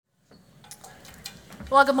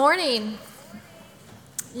Well, good morning.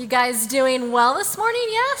 You guys doing well this morning?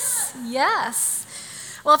 Yes?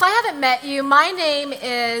 Yes. Well, if I haven't met you, my name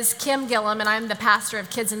is Gilliam, and I'm the pastor of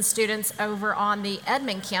kids and students over on the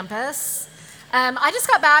Edmond campus. I just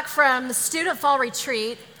got back from student fall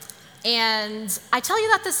retreat, and I tell you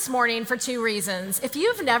that this morning for two reasons. If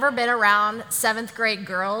you've never been around seventh grade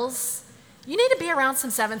girls, you need to be around some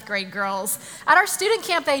seventh grade girls. At our student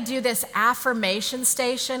camp, they do this affirmation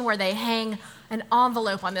station where they hang an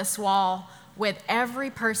envelope on this wall with every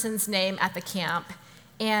person's name at the camp.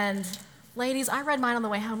 And ladies, I read mine on the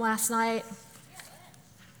way home last night.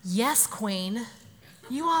 Yes, Queen.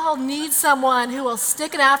 You all need someone who will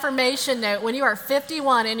stick an affirmation note when you are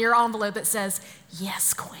 51 in your envelope that says,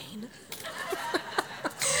 yes, Queen.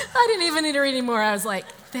 I didn't even need to read anymore. I was like,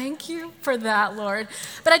 thank you for that, Lord.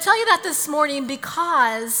 But I tell you that this morning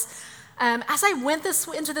because as I went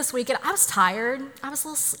into this weekend, I was tired.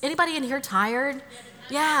 Anybody in here tired?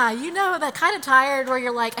 Yeah, you know that kind of tired where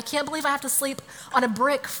you're like, I can't believe I have to sleep on a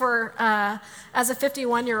brick as a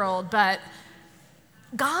 51-year-old. But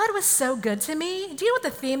God was so good to me. Do you know what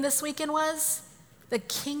the theme this weekend was? The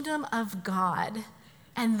kingdom of God.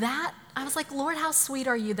 And that, I was like, Lord, how sweet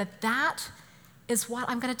are you that is what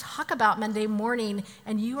I'm going to talk about Monday morning,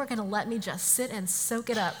 and you are going to let me just sit and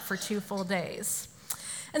soak it up for 2 full days.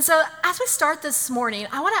 And so as we start this morning,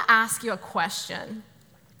 I want to ask you a question.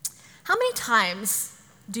 How many times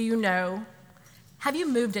do you know, have you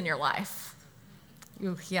moved in your life?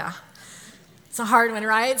 Ooh, yeah, it's a hard one,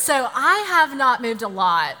 right? So I have not moved a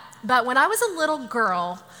lot, but when I was a little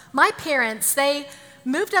girl, my parents, they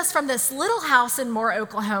moved us from this little house in Moore,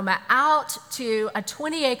 Oklahoma, out to a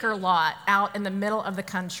 20-acre lot out in the middle of the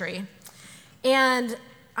country. And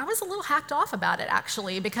I was a little hacked off about it,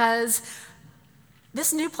 actually, because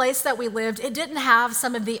this new place that we lived, it didn't have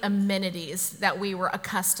some of the amenities that we were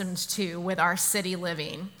accustomed to with our city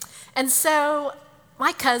living. And so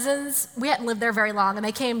my cousins, we hadn't lived there very long, and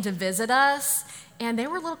they came to visit us, and they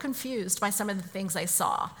were a little confused by some of the things they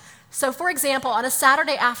saw. So for example, on a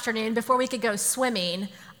Saturday afternoon, before we could go swimming,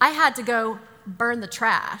 I had to go burn the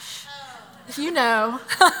trash. You know,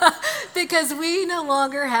 because we no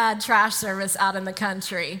longer had trash service out in the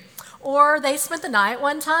country. Or they spent the night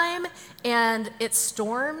one time and it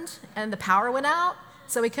stormed and the power went out,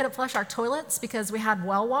 so we couldn't flush our toilets because we had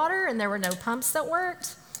well water and there were no pumps that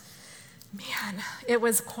worked. Man, it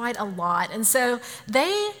was quite a lot. And so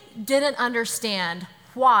they didn't understand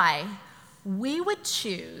why we would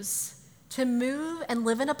choose to move and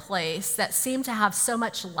live in a place that seemed to have so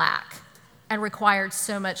much lack and required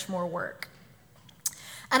so much more work.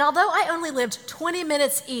 And although I only lived 20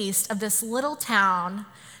 minutes east of this little town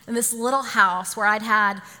in this little house where I'd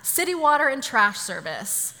had city water and trash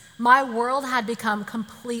service, my world had become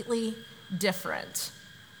completely different.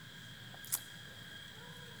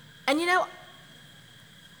 And you know,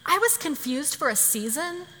 I was confused for a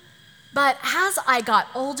season, but as I got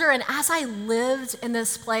older and as I lived in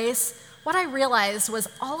this place, what I realized was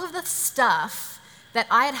all of the stuff that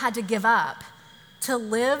I had to give up to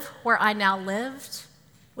live where I now lived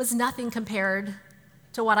was nothing compared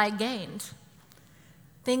to what I gained.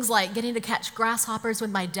 Things like getting to catch grasshoppers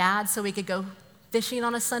with my dad so we could go fishing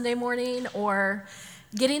on a Sunday morning, or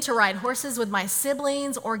getting to ride horses with my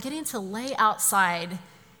siblings, or getting to lay outside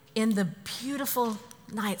in the beautiful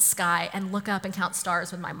night sky and look up and count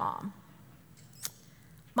stars with my mom.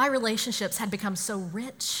 My relationships had become so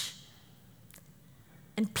rich,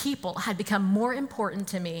 and people had become more important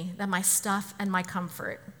to me than my stuff and my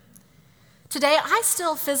comfort. Today, I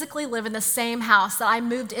still physically live in the same house that I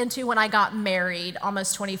moved into when I got married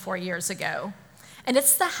almost 24 years ago. And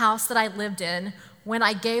it's the house that I lived in when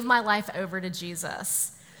I gave my life over to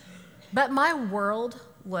Jesus. But my world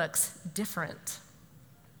looks different.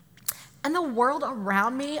 And the world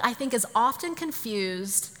around me, I think, is often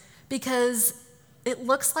confused because it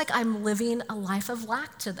looks like I'm living a life of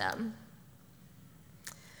lack to them.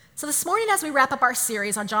 So this morning, as we wrap up our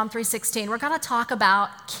series on John 3:16, we're going to talk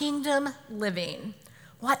about kingdom living.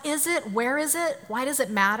 What is it? Where is it? Why does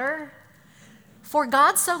it matter? For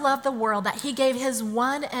God so loved the world that he gave his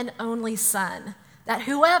one and only Son, that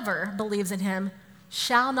whoever believes in him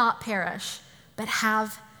shall not perish, but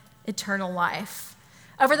have eternal life.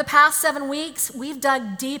 Over the past 7 weeks, we've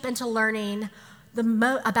dug deep into learning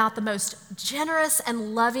about the most generous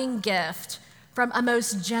and loving gift from a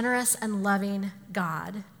most generous and loving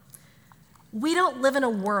God. We don't live in a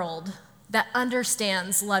world that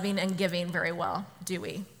understands loving and giving very well, do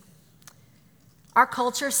we? Our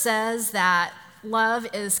culture says that love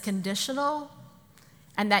is conditional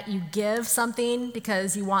and that you give something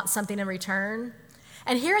because you want something in return.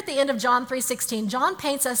 And here at the end of John 3:16, John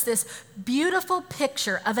paints us this beautiful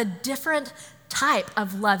picture of a different type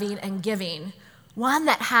of loving and giving, one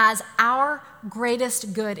that has our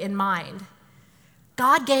greatest good in mind.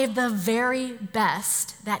 God gave the very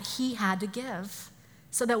best that he had to give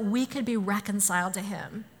so that we could be reconciled to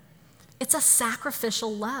him. It's a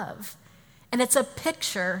sacrificial love, and it's a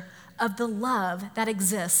picture of the love that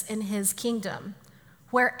exists in his kingdom,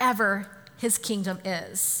 wherever his kingdom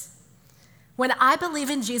is. When I believe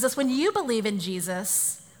in Jesus, when you believe in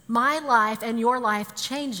Jesus, my life and your life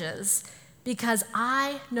changes because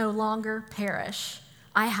I no longer perish.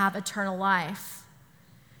 I have eternal life.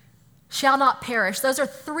 Shall not perish. Those are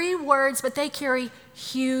 3 words, but they carry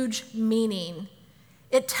huge meaning.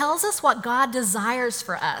 It tells us what God desires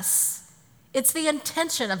for us. It's the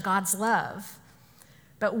intention of God's love.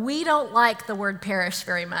 But we don't like the word perish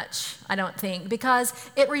very much, I don't think, because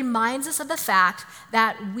it reminds us of the fact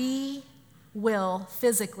that we will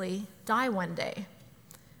physically die one day.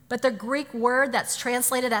 But the Greek word that's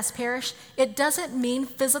translated as perish, it doesn't mean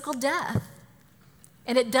physical death.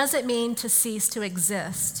 And it doesn't mean to cease to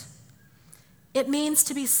exist. It means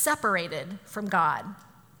to be separated from God.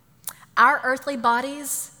 Our earthly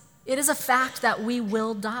bodies, it is a fact that we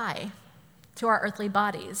will die to our earthly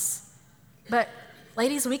bodies. But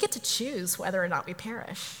ladies, we get to choose whether or not we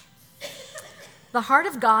perish. The heart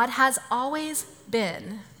of God has always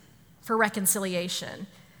been for reconciliation,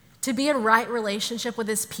 to be in right relationship with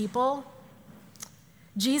his people.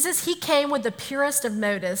 Jesus, he came with the purest of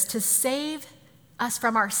motives to save us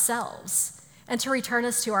from ourselves and to return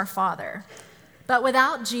us to our Father. But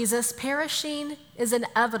without Jesus, perishing is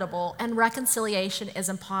inevitable and reconciliation is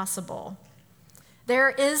impossible. There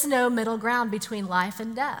is no middle ground between life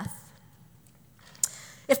and death.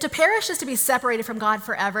 If to perish is to be separated from God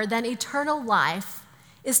forever, then eternal life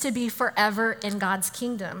is to be forever in God's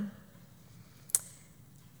kingdom.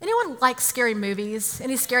 Anyone like scary movies?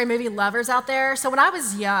 Any scary movie lovers out there? So when I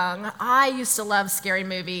was young, I used to love scary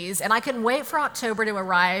movies, and I couldn't wait for October to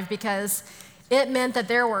arrive because it meant that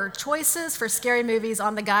there were choices for scary movies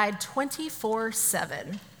on the guide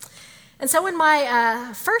 24/7. And so when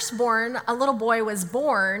my firstborn, a little boy, was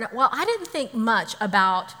born, well, I didn't think much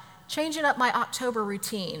about changing up my October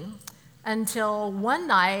routine until one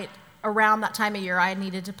night around that time of year, I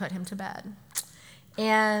needed to put him to bed.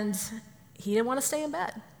 And he didn't want to stay in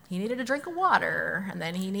bed. He needed a drink of water, and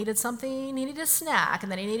then he needed something, he needed a snack,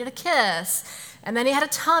 and then he needed a kiss, and then he had a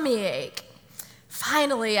tummy ache.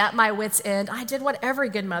 Finally, at my wit's end, I did what every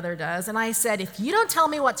good mother does, and I said, if you don't tell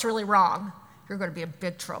me what's really wrong, you're going to be in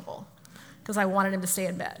big trouble, because I wanted him to stay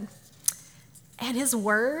in bed. And his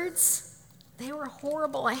words, they were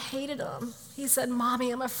horrible. I hated them. He said,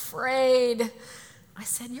 Mommy, I'm afraid. I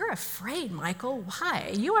said, you're afraid, Michael.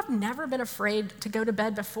 Why? You have never been afraid to go to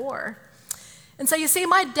bed before. And so you see,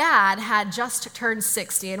 my dad had just turned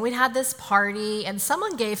 60, and we'd had this party, and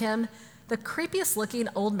someone gave him the creepiest looking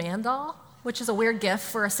old man doll, which is a weird gift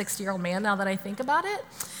for a 60-year-old man now that I think about it.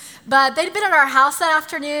 But they'd been at our house that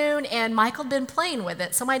afternoon, and Michael had been playing with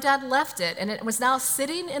it, so my dad left it, and it was now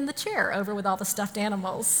sitting in the chair over with all the stuffed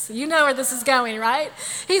animals. You know where this is going, right?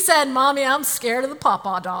 He said, Mommy, I'm scared of the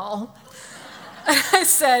Pawpaw doll. And I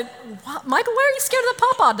said, what? Michael, why are you scared of the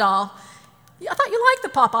Pawpaw doll? I thought you liked the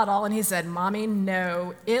Pawpaw doll. And he said, Mommy,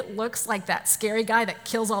 no, it looks like that scary guy that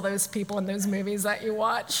kills all those people in those movies that you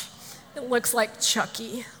watch. It looks like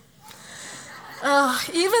Chucky.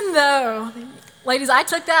 Even though, ladies, I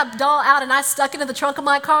took that doll out and I stuck it in the trunk of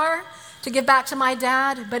my car to give back to my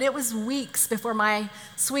dad, but it was weeks before my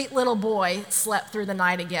sweet little boy slept through the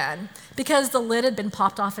night again because the lid had been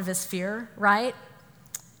popped off of his fear, right?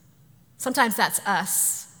 Sometimes that's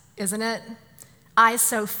us, isn't it? Eyes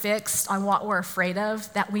so fixed on what we're afraid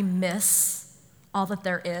of that we miss all that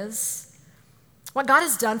there is. What God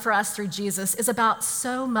has done for us through Jesus is about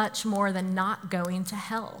so much more than not going to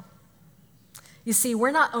hell. You see,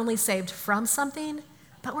 we're not only saved from something,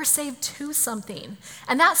 but we're saved to something.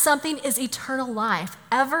 And that something is eternal life,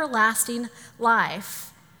 everlasting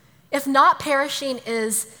life. If not perishing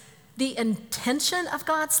is the intention of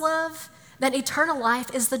God's love, then eternal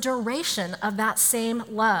life is the duration of that same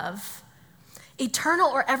love. Eternal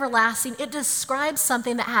or everlasting, it describes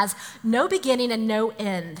something that has no beginning and no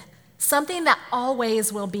end, something that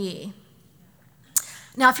always will be.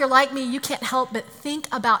 Now, if you're like me, you can't help but think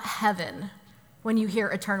about heaven when you hear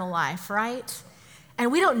eternal life, right?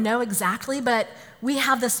 And we don't know exactly, but we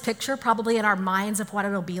have this picture probably in our minds of what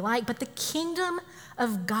it'll be like. But the kingdom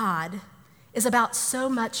of God is about so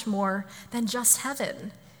much more than just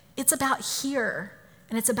heaven. It's about here,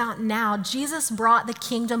 and it's about now. Jesus brought the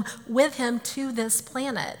kingdom with him to this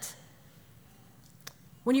planet.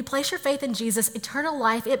 When you place your faith in Jesus, eternal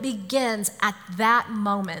life, it begins at that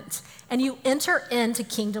moment, and you enter into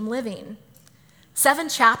kingdom living. 7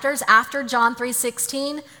 chapters after John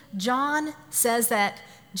 3:16, John says that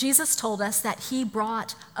Jesus told us that he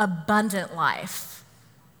brought abundant life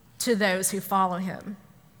to those who follow him.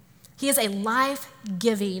 He is a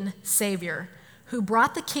life-giving Savior who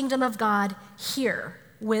brought the kingdom of God here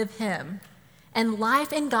with him. And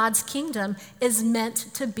life in God's kingdom is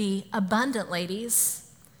meant to be abundant, ladies.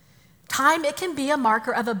 Time, it can be a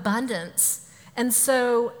marker of abundance. And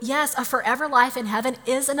so, yes, a forever life in heaven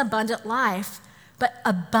is an abundant life, but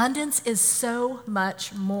abundance is so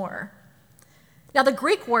much more. Now, the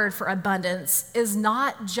Greek word for abundance is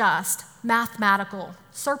not just mathematical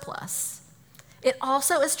surplus. It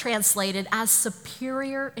also is translated as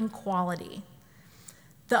superior in quality.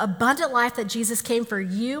 The abundant life that Jesus came for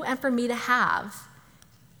you and for me to have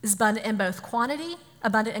is abundant in both quantity,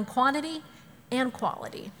 abundant in quantity and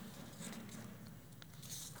quality.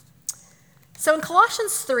 So in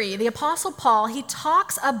Colossians 3, the Apostle Paul, he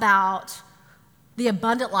talks about the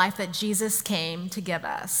abundant life that Jesus came to give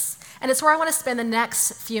us. And it's where I want to spend the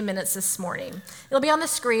next few minutes this morning. It'll be on the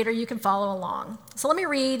screen or you can follow along. So let me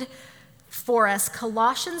read for us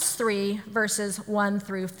Colossians 3, verses 1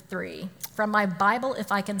 through 3 from my Bible,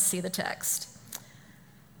 if I can see the text.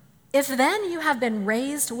 If then you have been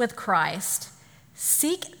raised with Christ,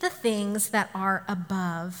 seek the things that are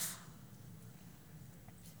above.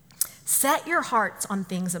 Set your hearts on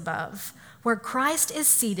things above, where Christ is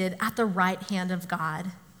seated at the right hand of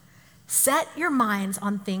God. Set your minds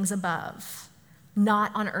on things above,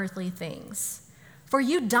 not on earthly things. For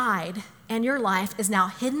you died, and your life is now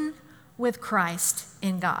hidden with Christ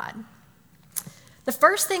in God. The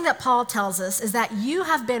first thing that Paul tells us is that you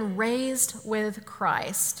have been raised with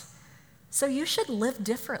Christ, so you should live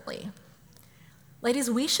differently.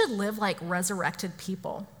 Ladies, we should live like resurrected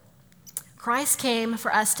people. Christ came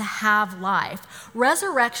for us to have life.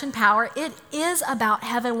 Resurrection power, it is about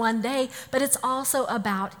heaven one day, but it's also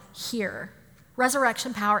about here.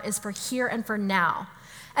 Resurrection power is for here and for now.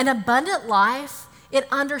 An abundant life, it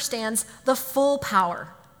understands the full power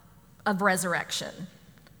of resurrection.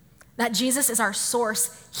 That Jesus is our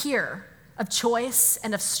source here of choice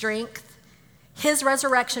and of strength. His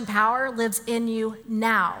resurrection power lives in you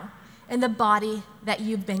now, in the body that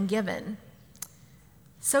you've been given.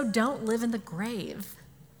 So don't live in the grave.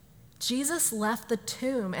 Jesus left the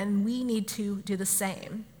tomb, and we need to do the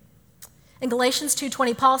same. In Galatians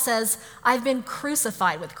 2:20, Paul says, I've been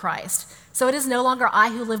crucified with Christ, so it is no longer I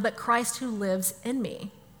who live, but Christ who lives in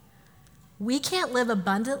me. We can't live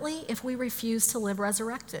abundantly if we refuse to live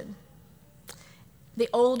resurrected. The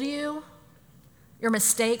old you, your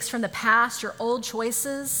mistakes from the past, your old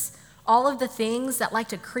choices, all of the things that like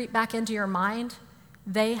to creep back into your mind,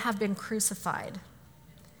 they have been crucified.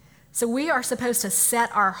 So we are supposed to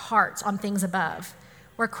set our hearts on things above,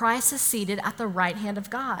 where Christ is seated at the right hand of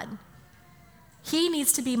God. He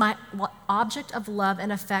needs to be my object of love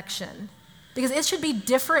and affection, because it should be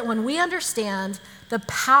different when we understand the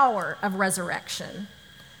power of resurrection.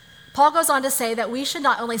 Paul goes on to say that we should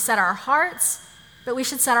not only set our hearts, but we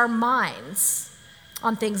should set our minds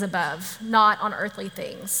on things above, not on earthly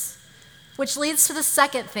things. Which leads to the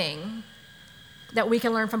second thing that we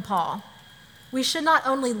can learn from Paul. We should not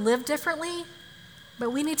only live differently,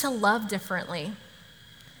 but we need to love differently.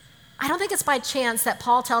 I don't think it's by chance that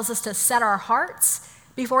Paul tells us to set our hearts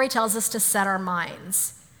before he tells us to set our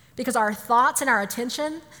minds. Because our thoughts and our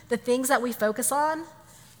attention, the things that we focus on,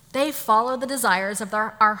 they follow the desires of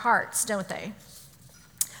our hearts, don't they?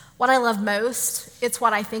 What I love most, it's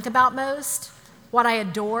what I think about most. What I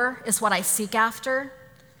adore is what I seek after.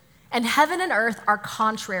 And heaven and earth are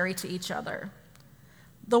contrary to each other.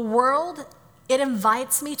 The world, it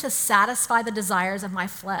invites me to satisfy the desires of my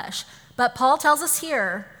flesh. But Paul tells us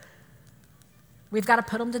here, we've got to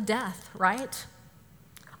put them to death, right?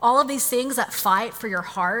 All of these things that fight for your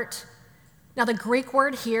heart. Now, the Greek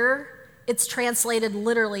word here, it's translated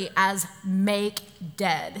literally as make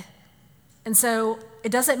dead. And so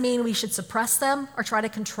it doesn't mean we should suppress them or try to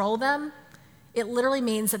control them. It literally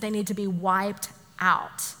means that they need to be wiped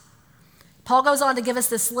out. Paul goes on to give us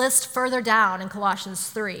this list further down in Colossians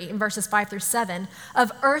 3, in verses 5 through 7,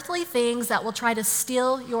 of earthly things that will try to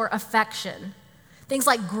steal your affection. Things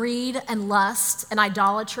like greed and lust and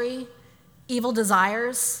idolatry, evil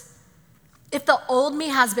desires. If the old me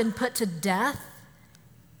has been put to death,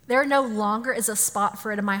 there no longer is a spot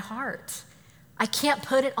for it in my heart. I can't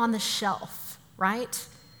put it on the shelf, right?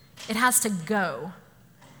 It has to go.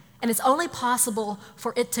 And it's only possible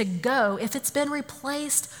for it to go if it's been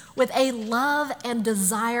replaced with a love and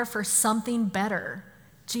desire for something better,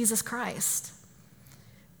 Jesus Christ.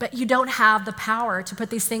 But you don't have the power to put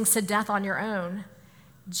these things to death on your own.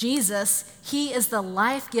 Jesus, he is the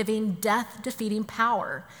life-giving, death-defeating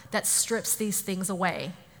power that strips these things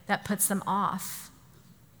away, that puts them off.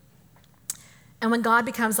 And when God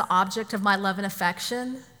becomes the object of my love and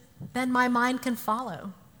affection, then my mind can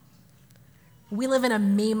follow. We live in a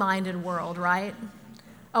me-minded world, right?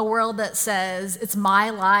 A world that says, it's my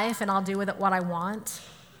life and I'll do with it what I want.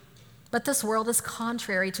 But this world is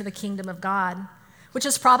contrary to the kingdom of God, which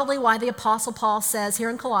is probably why the Apostle Paul says here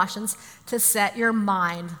in Colossians to set your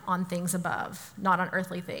mind on things above, not on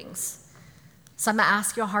earthly things. So I'm going to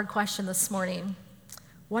ask you a hard question this morning.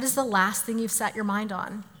 What is the last thing you've set your mind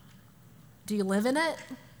on? Do you live in it?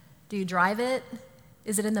 Do you drive it?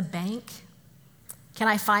 Is it in the bank? Can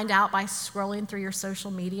I find out by scrolling through your social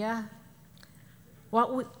media?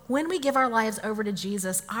 When we give our lives over to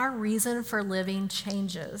Jesus, our reason for living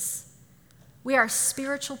changes. We are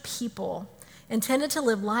spiritual people intended to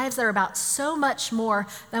live lives that are about so much more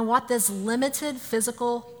than what this limited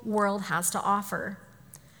physical world has to offer.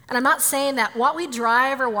 And I'm not saying that what we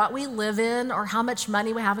drive or what we live in or how much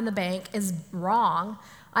money we have in the bank is wrong.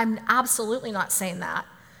 I'm absolutely not saying that.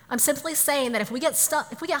 I'm simply saying that if we get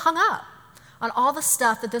hung up on all the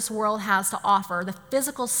stuff that this world has to offer, the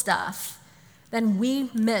physical stuff, then we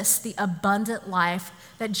miss the abundant life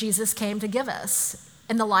that Jesus came to give us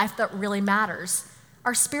and the life that really matters.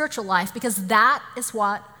 Our spiritual life, because that is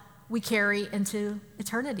what we carry into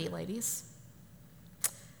eternity, ladies.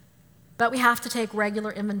 But we have to take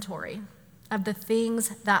regular inventory of the things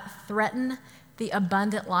that threaten the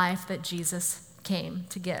abundant life that Jesus came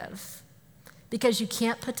to give. Because you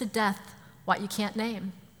can't put to death what you can't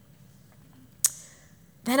name.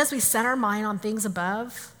 Then as we set our mind on things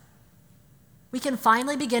above, we can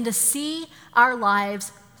finally begin to see our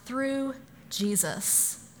lives through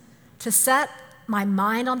Jesus. To set my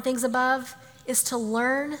mind on things above is to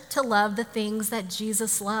learn to love the things that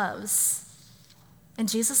Jesus loves. And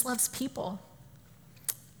Jesus loves people.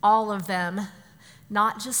 All of them,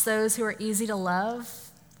 not just those who are easy to love.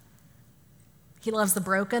 He loves the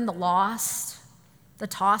broken, the lost, the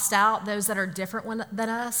tossed out, those that are different than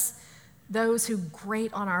us, those who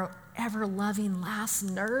grate on our ever-loving last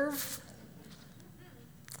nerve.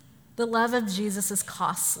 The love of Jesus is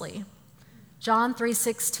costly. John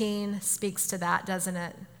 3:16 speaks to that, doesn't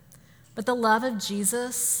it? But the love of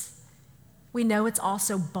Jesus, we know it's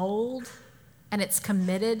also bold and it's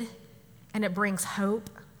committed and it brings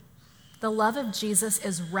hope. The love of Jesus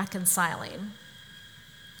is reconciling.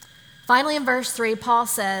 Finally, in verse 3, Paul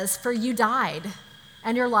says, "For you died,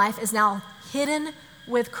 and your life is now hidden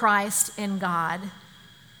with Christ in God."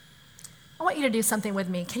 I want you to do something with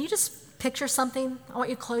me. Can you just picture something? I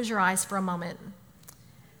want you to close your eyes for a moment.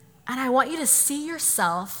 And I want you to see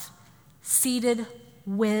yourself seated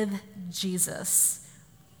with Jesus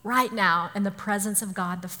right now in the presence of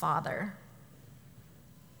God the Father.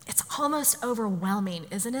 It's almost overwhelming,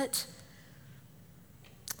 isn't it?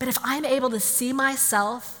 But if I'm able to see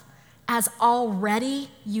myself as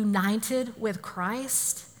already united with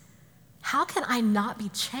Christ, how can I not be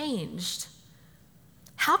changed?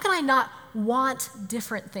 How can I not want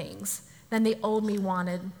different things than the old me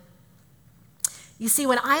wanted? You see,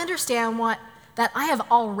 when I understand that I have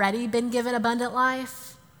already been given abundant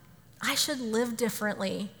life, I should live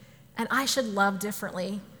differently and I should love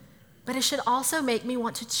differently, but it should also make me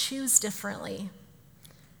want to choose differently.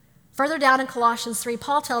 Further down in Colossians 3,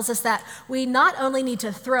 Paul tells us that we not only need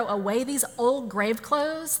to throw away these old grave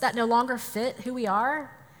clothes that no longer fit who we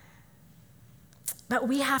are, but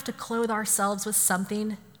we have to clothe ourselves with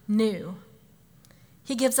something new.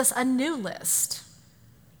 He gives us a new list.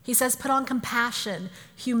 He says, put on compassion,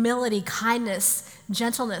 humility, kindness,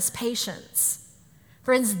 gentleness, patience.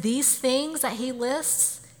 Friends, these things that he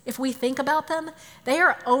lists, if we think about them, they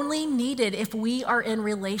are only needed if we are in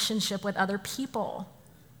relationship with other people.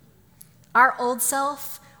 Our old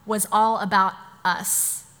self was all about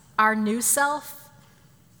us. Our new self,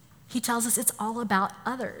 he tells us it's all about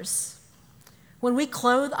others. When we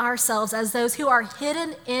clothe ourselves as those who are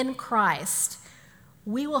hidden in Christ,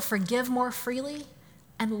 we will forgive more freely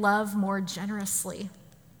and love more generously.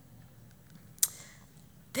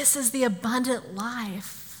 This is the abundant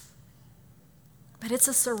life, but it's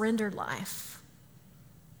a surrendered life.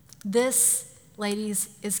 This, ladies,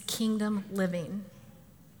 is kingdom living.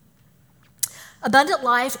 Abundant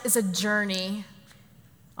life is a journey,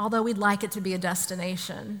 although we'd like it to be a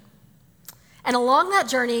destination. And along that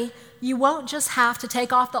journey, you won't just have to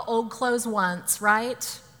take off the old clothes once,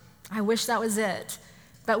 right? I wish that was it.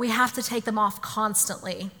 But we have to take them off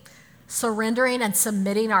constantly, surrendering and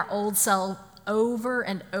submitting our old self over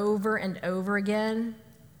and over and over again.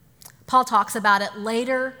 Paul talks about it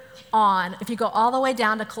later on. If you go all the way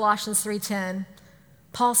down to Colossians 3:10,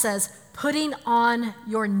 Paul says, putting on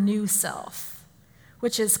your new self,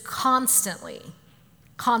 which is constantly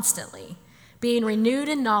being renewed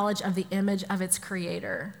in knowledge of the image of its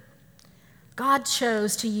creator. God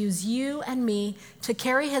chose to use you and me to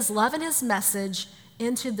carry his love and his message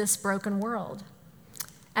into this broken world.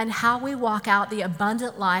 And how we walk out the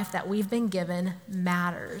abundant life that we've been given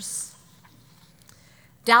matters.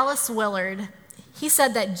 Dallas Willard, he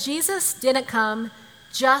said that Jesus didn't come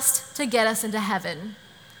just to get us into heaven,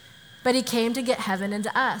 but he came to get heaven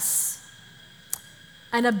into us.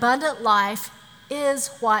 An abundant life is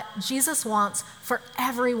what Jesus wants for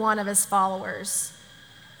every one of his followers,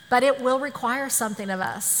 but it will require something of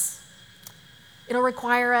us. It'll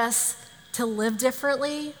require us to live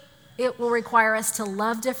differently, it will require us to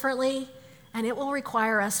love differently, and it will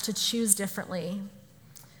require us to choose differently.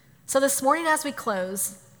 So this morning as we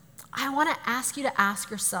close, I want to ask you to ask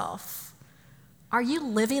yourself, are you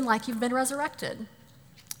living like you've been resurrected?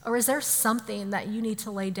 Or is there something that you need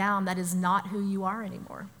to lay down that is not who you are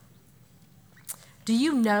anymore? Do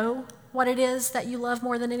you know what it is that you love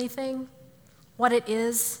more than anything? What it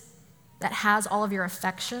is that has all of your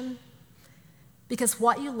affection? Because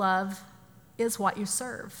what you love is what you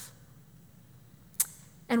serve.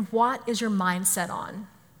 And what is your mindset on?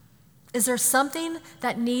 Is there something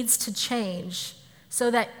that needs to change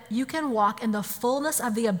so that you can walk in the fullness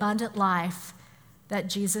of the abundant life that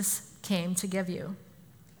Jesus came to give you?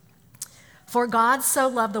 For God so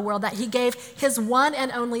loved the world that he gave his one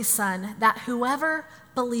and only Son, that whoever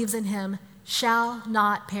believes in him shall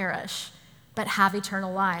not perish, but have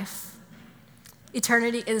eternal life.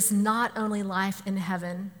 Eternity is not only life in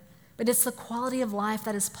heaven, but it's the quality of life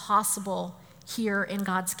that is possible here in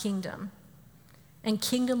God's kingdom. And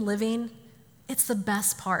kingdom living, it's the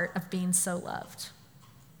best part of being so loved.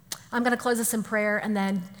 I'm going to close this in prayer, and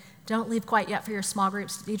then don't leave quite yet for your small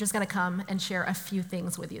groups. You're just going to come and share a few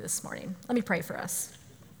things with you this morning. Let me pray for us.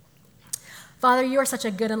 Father, you are such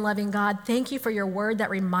a good and loving God. Thank you for your word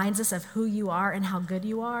that reminds us of who you are and how good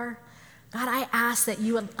you are. God, I ask that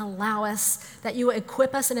you would allow us, that you would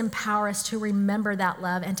equip us and empower us to remember that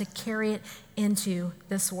love and to carry it into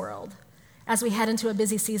this world. As we head into a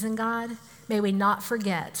busy season, God, may we not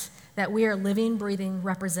forget that we are living, breathing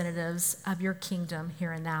representatives of your kingdom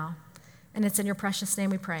here and now. And it's in your precious name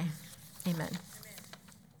we pray. Amen.